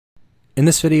In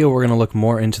this video, we're going to look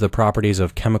more into the properties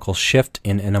of chemical shift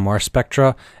in NMR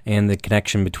spectra and the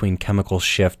connection between chemical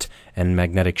shift and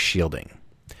magnetic shielding.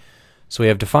 So we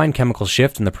have defined chemical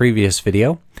shift in the previous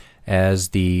video as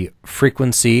the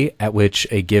frequency at which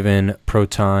a given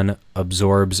proton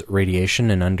absorbs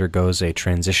radiation and undergoes a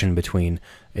transition between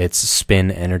its spin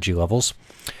energy levels,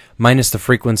 minus the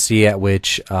frequency at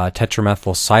which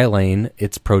tetramethylsilane,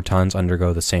 its protons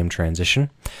undergo the same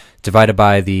transition, divided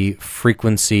by the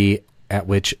frequency at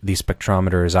which the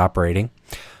spectrometer is operating.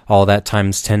 All that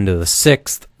times 10 to the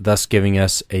 6th, thus giving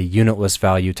us a unitless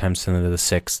value times 10 to the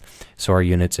 6th. So our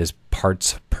units is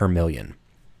parts per million.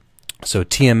 So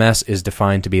TMS is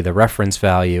defined to be the reference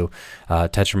value.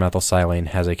 Tetramethylsilane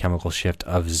has a chemical shift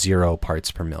of 0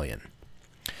 parts per million.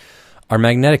 Our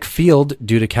magnetic field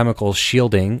due to chemical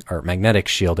shielding, or magnetic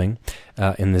shielding,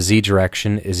 in the z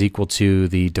direction is equal to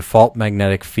the default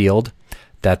magnetic field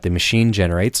that the machine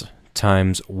generates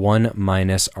times 1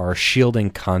 minus our shielding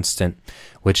constant,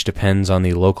 which depends on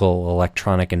the local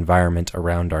electronic environment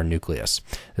around our nucleus.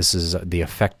 This is the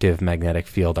effective magnetic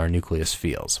field our nucleus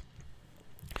feels.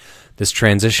 This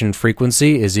transition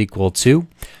frequency is equal to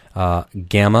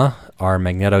gamma, our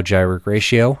magnetogyric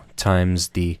ratio, times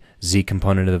the z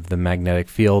component of the magnetic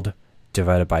field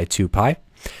divided by 2 pi.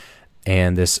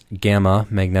 And this gamma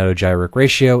magnetogyric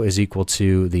ratio is equal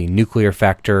to the nuclear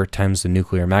factor times the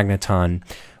nuclear magneton,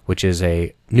 which is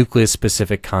a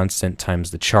nucleus-specific constant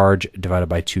times the charge divided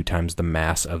by 2 times the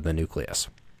mass of the nucleus.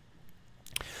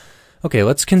 Okay,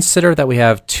 let's consider that we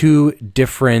have two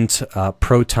different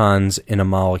protons in a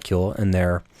molecule, and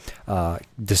they're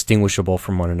distinguishable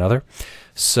from one another.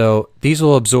 So these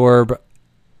will absorb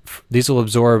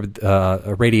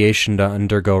a radiation to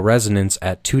undergo resonance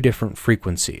at two different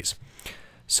frequencies.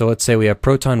 So let's say we have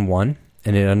proton 1,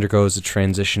 and it undergoes a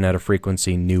transition at a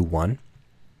frequency nu1.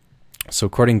 So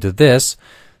according to this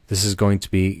is going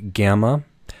to be gamma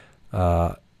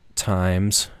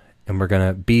times, and we're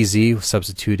going to BZ,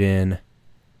 substitute in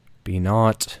B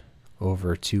naught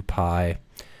over 2 pi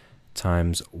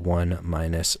times 1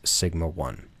 minus sigma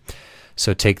 1.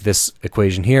 So take this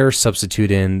equation here,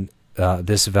 substitute in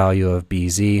this value of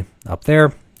BZ up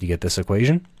there, you get this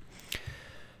equation.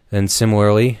 Then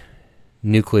similarly,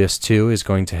 nucleus 2 is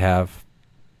going to have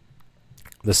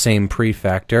the same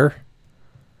prefactor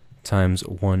times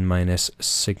 1 minus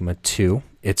sigma 2,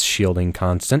 its shielding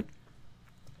constant.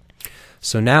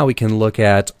 So now we can look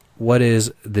at what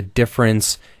is the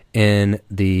difference in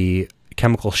the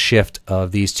chemical shift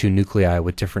of these two nuclei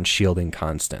with different shielding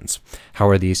constants. How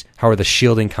are the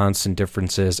shielding constant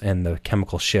differences and the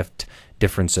chemical shift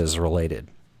differences related?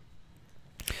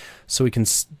 So we can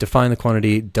define the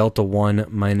quantity delta 1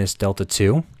 minus delta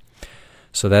 2.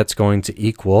 So that's going to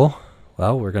equal,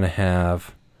 well, we're going to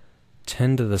have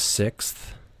 10 to the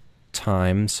 6th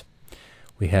times,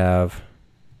 we have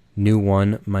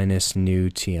nu1 minus nu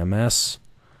TMS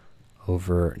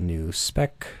over nu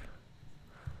spec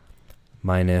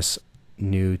minus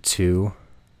nu2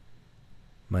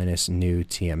 minus nu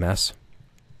TMS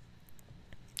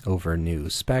over nu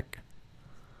spec.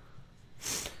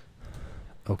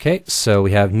 Okay, so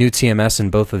we have nu TMS in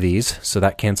both of these, so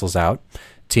that cancels out.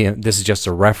 This is just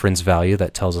a reference value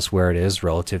that tells us where it is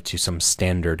relative to some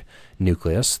standard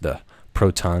nucleus, the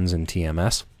protons in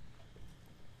TMS.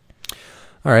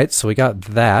 All right, so we got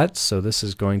that. So this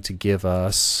is going to give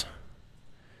us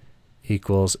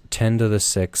equals 10 to the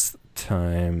 6th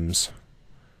times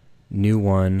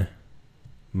nu1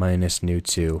 minus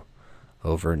nu2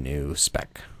 over nu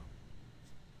spec.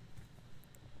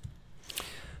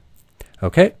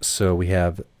 Okay, so we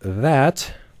have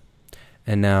that.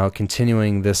 And now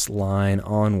continuing this line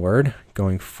onward,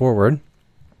 going forward,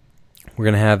 we're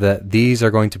going to have that these are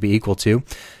going to be equal to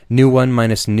nu1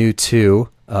 minus nu2.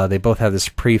 They both have this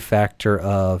prefactor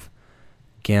of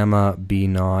gamma b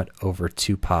naught over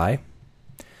 2 pi.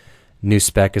 Nu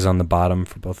spec is on the bottom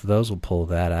for both of those. We'll pull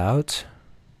that out.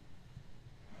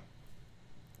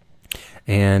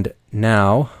 And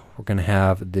now we're going to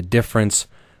have the difference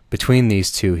between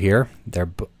these two here.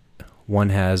 One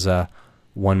has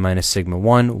 1 minus sigma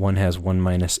 1, one has 1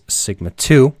 minus sigma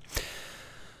 2.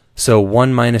 So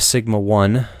 1 minus sigma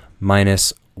 1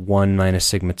 minus 1 minus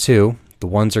sigma 2, the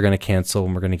ones are going to cancel,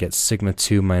 and we're going to get sigma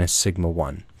 2 minus sigma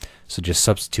 1. So just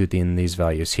substitute in these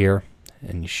values here,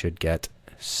 and you should get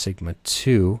sigma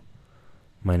 2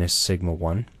 minus sigma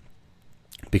 1.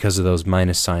 Because of those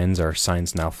minus signs, our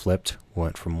signs now flipped. We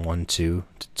went from 1, 2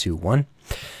 to 2, 1.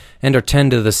 And our 10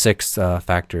 to the 6th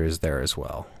factor is there as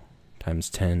well, times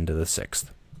 10 to the 6th.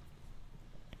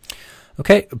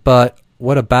 Okay, but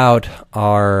what about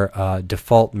our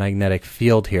default magnetic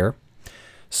field here?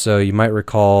 So you might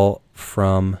recall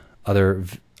from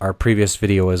our previous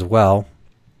video as well,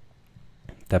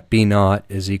 that B naught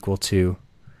is equal to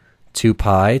 2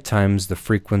 pi times the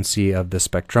frequency of the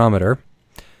spectrometer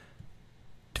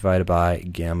divided by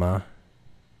gamma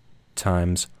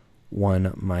times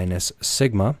 1 minus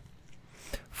sigma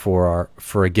for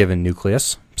a given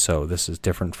nucleus. So this is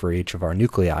different for each of our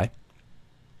nuclei.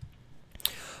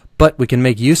 But we can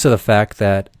make use of the fact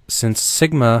that since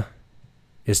sigma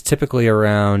is typically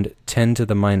around 10 to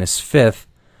the minus fifth,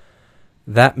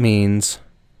 that means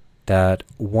that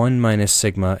 1 minus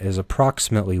sigma is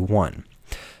approximately 1.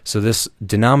 So this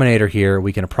denominator here,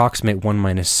 we can approximate 1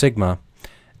 minus sigma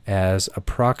as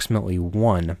approximately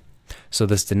 1. So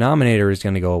this denominator is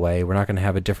going to go away. We're not going to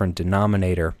have a different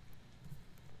denominator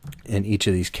in each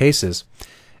of these cases.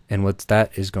 And what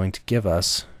that is going to give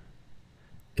us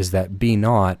is that B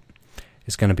naught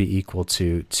is going to be equal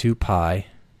to 2 pi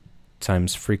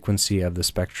times frequency of the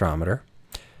spectrometer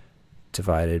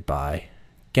divided by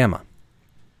gamma.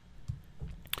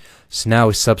 So now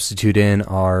we substitute in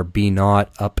our B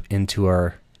naught up into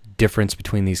our difference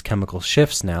between these chemical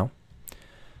shifts now.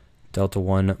 Delta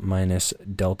 1 minus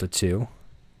delta 2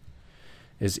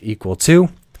 is equal to, we're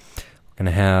going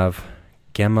to have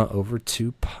gamma over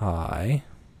 2 pi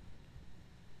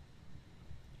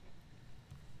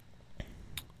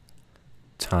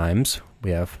times,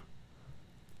 we have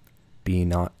B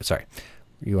naught, sorry,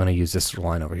 you want to use this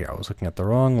line over here. I was looking at the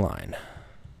wrong line.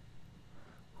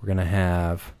 We're going to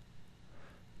have,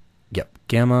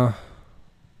 gamma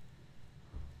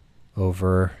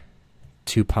over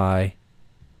 2 pi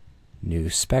nu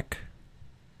spec.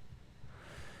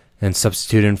 And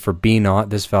substitute in for B naught,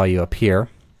 this value up here,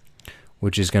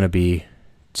 which is going to be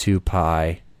 2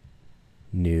 pi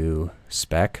nu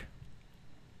spec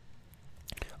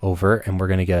over, and we're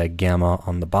going to get a gamma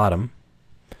on the bottom.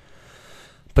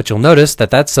 But you'll notice that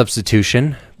that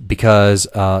substitution, because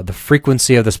the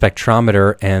frequency of the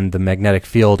spectrometer and the magnetic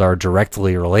field are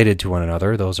directly related to one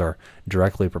another, those are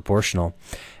directly proportional,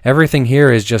 everything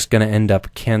here is just going to end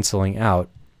up canceling out.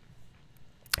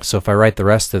 So if I write the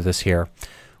rest of this here,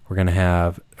 we're going to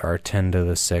have our 10 to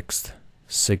the 6th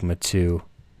sigma 2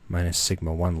 minus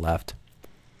sigma 1 left.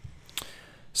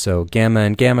 So gamma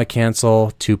and gamma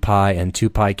cancel, 2 pi and 2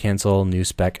 pi cancel, nu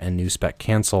spec and nu spec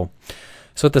cancel.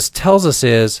 So what this tells us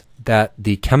is that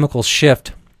the chemical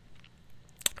shift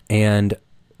and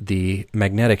the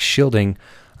magnetic shielding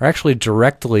are actually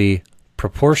directly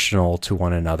proportional to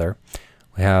one another.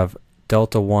 We have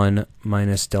delta 1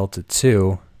 minus delta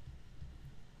 2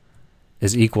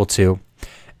 is equal to,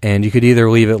 and you could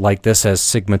either leave it like this as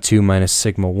sigma 2 minus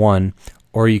sigma 1,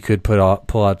 or you could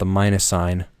pull out the minus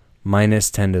sign,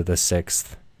 minus 10 to the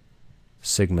 6th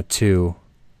sigma 2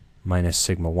 minus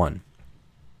sigma 1.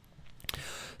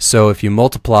 So if you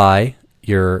multiply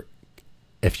your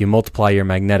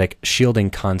magnetic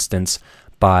shielding constants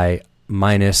by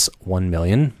minus 1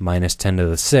 million, minus 10 to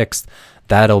the 6th,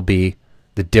 that'll be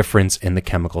the difference in the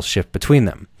chemical shift between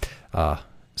them,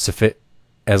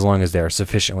 as long as they're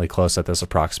sufficiently close that this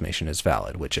approximation is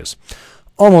valid, which is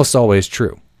almost always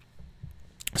true.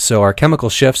 So our chemical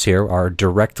shifts here are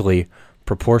directly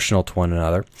proportional to one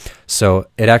another. So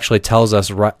it actually tells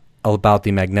us about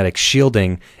the magnetic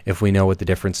shielding if we know what the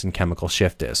difference in chemical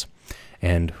shift is,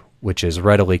 and which is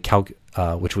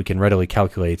which we can readily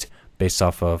calculate based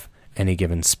off of any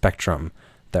given spectrum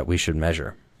that we should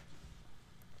measure.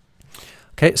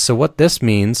 Okay, so what this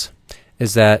means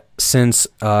is that since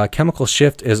chemical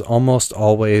shift is almost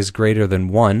always greater than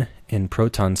 1 in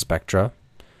proton spectra,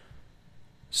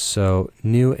 so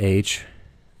nu H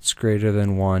is greater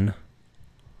than 1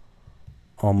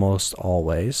 almost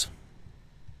always.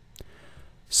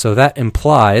 So that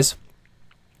implies,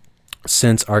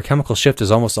 since our chemical shift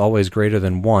is almost always greater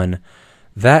than 1,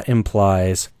 that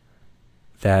implies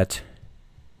that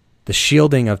the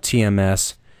shielding of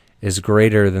TMS is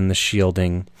greater than the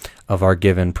shielding of our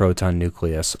given proton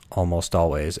nucleus almost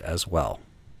always as well.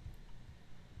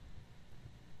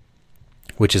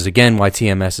 Which is again why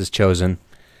TMS is chosen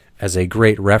as a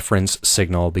great reference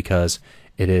signal, because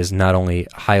it is not only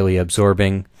highly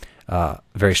absorbing,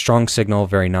 very strong signal,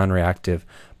 very non-reactive,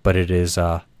 but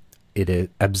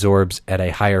it absorbs at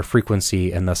a higher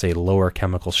frequency and thus a lower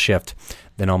chemical shift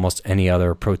than almost any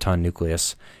other proton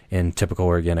nucleus in typical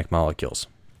organic molecules.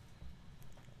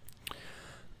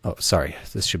 Oh, sorry,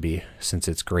 this should be since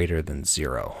it's greater than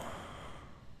 0.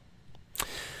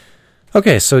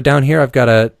 Okay, so down here I've got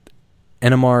a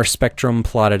NMR spectrum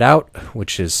plotted out,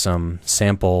 which is some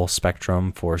sample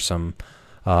spectrum for some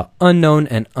unknown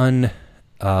and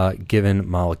ungiven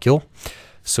molecule.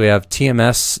 So we have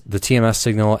TMS, the TMS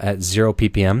signal at 0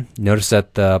 ppm. Notice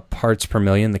that the parts per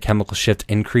million, the chemical shift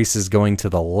increases going to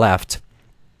the left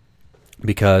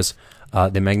because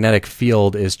the magnetic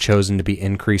field is chosen to be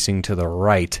increasing to the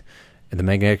right. The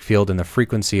magnetic field and the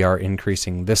frequency are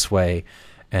increasing this way,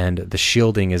 and the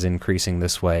shielding is increasing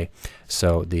this way.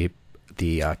 So the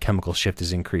chemical shift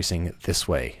is increasing this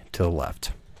way to the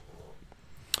left.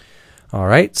 All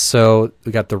right, so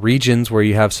we got the regions where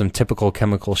you have some typical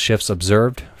chemical shifts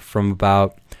observed from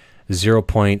about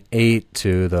 0.8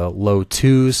 to the low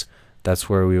 2s. That's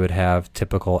where we would have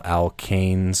typical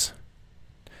alkanes,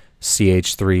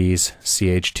 CH3s,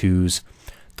 CH2s,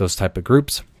 those type of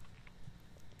groups.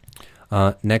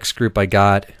 Next group I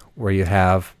got where you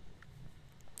have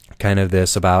kind of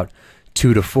this about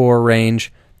 2 to 4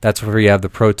 range. That's where you have the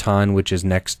proton, which is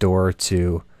next door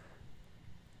to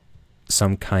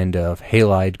some kind of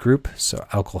halide group. So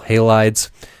alkyl halides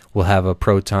will have a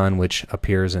proton which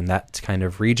appears in that kind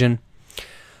of region.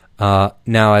 Now,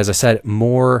 as I said,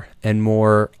 more and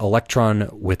more electron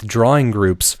withdrawing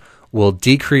groups will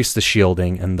decrease the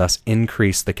shielding and thus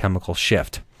increase the chemical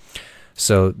shift.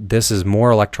 So this is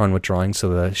more electron withdrawing, so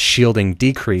the shielding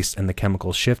decreased and the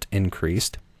chemical shift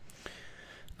increased.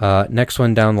 Next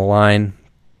one down the line,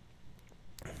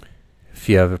 if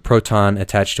you have a proton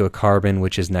attached to a carbon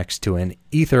which is next to an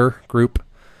ether group,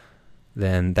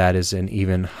 then that is an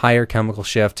even higher chemical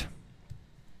shift.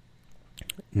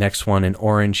 Next one in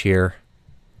orange here,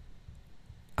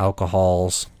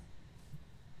 alcohols.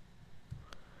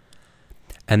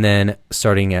 And then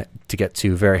starting to get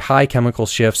to very high chemical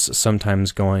shifts,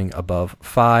 sometimes going above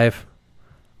 5,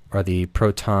 are the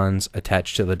protons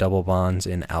attached to the double bonds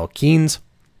in alkenes.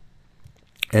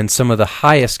 And some of the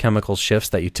highest chemical shifts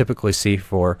that you typically see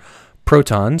for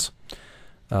protons,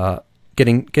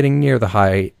 getting near the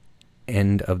high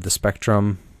end of the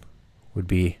spectrum, would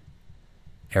be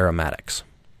aromatics.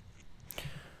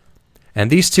 And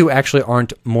these two actually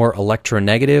aren't more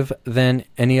electronegative than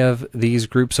any of these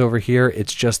groups over here.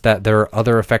 It's just that there are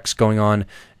other effects going on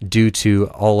due to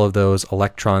all of those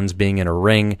electrons being in a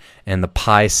ring and the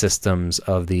pi systems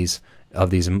of these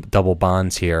double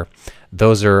bonds here.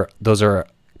 Those are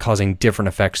causing different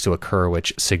effects to occur,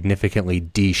 which significantly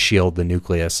de-shield the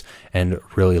nucleus and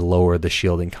really lower the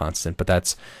shielding constant. But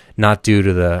that's not due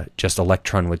to the just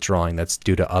electron withdrawing. That's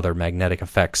due to other magnetic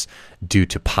effects due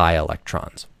to pi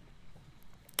electrons.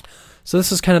 So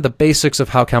this is kind of the basics of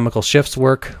how chemical shifts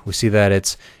work. We see that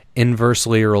it's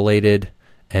inversely related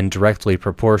and directly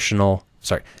proportional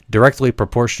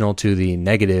to the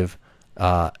negative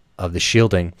of the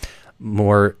shielding.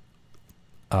 More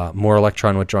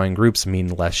electron withdrawing groups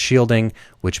mean less shielding,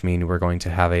 which mean we're going to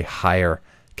have a higher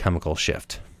chemical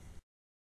shift.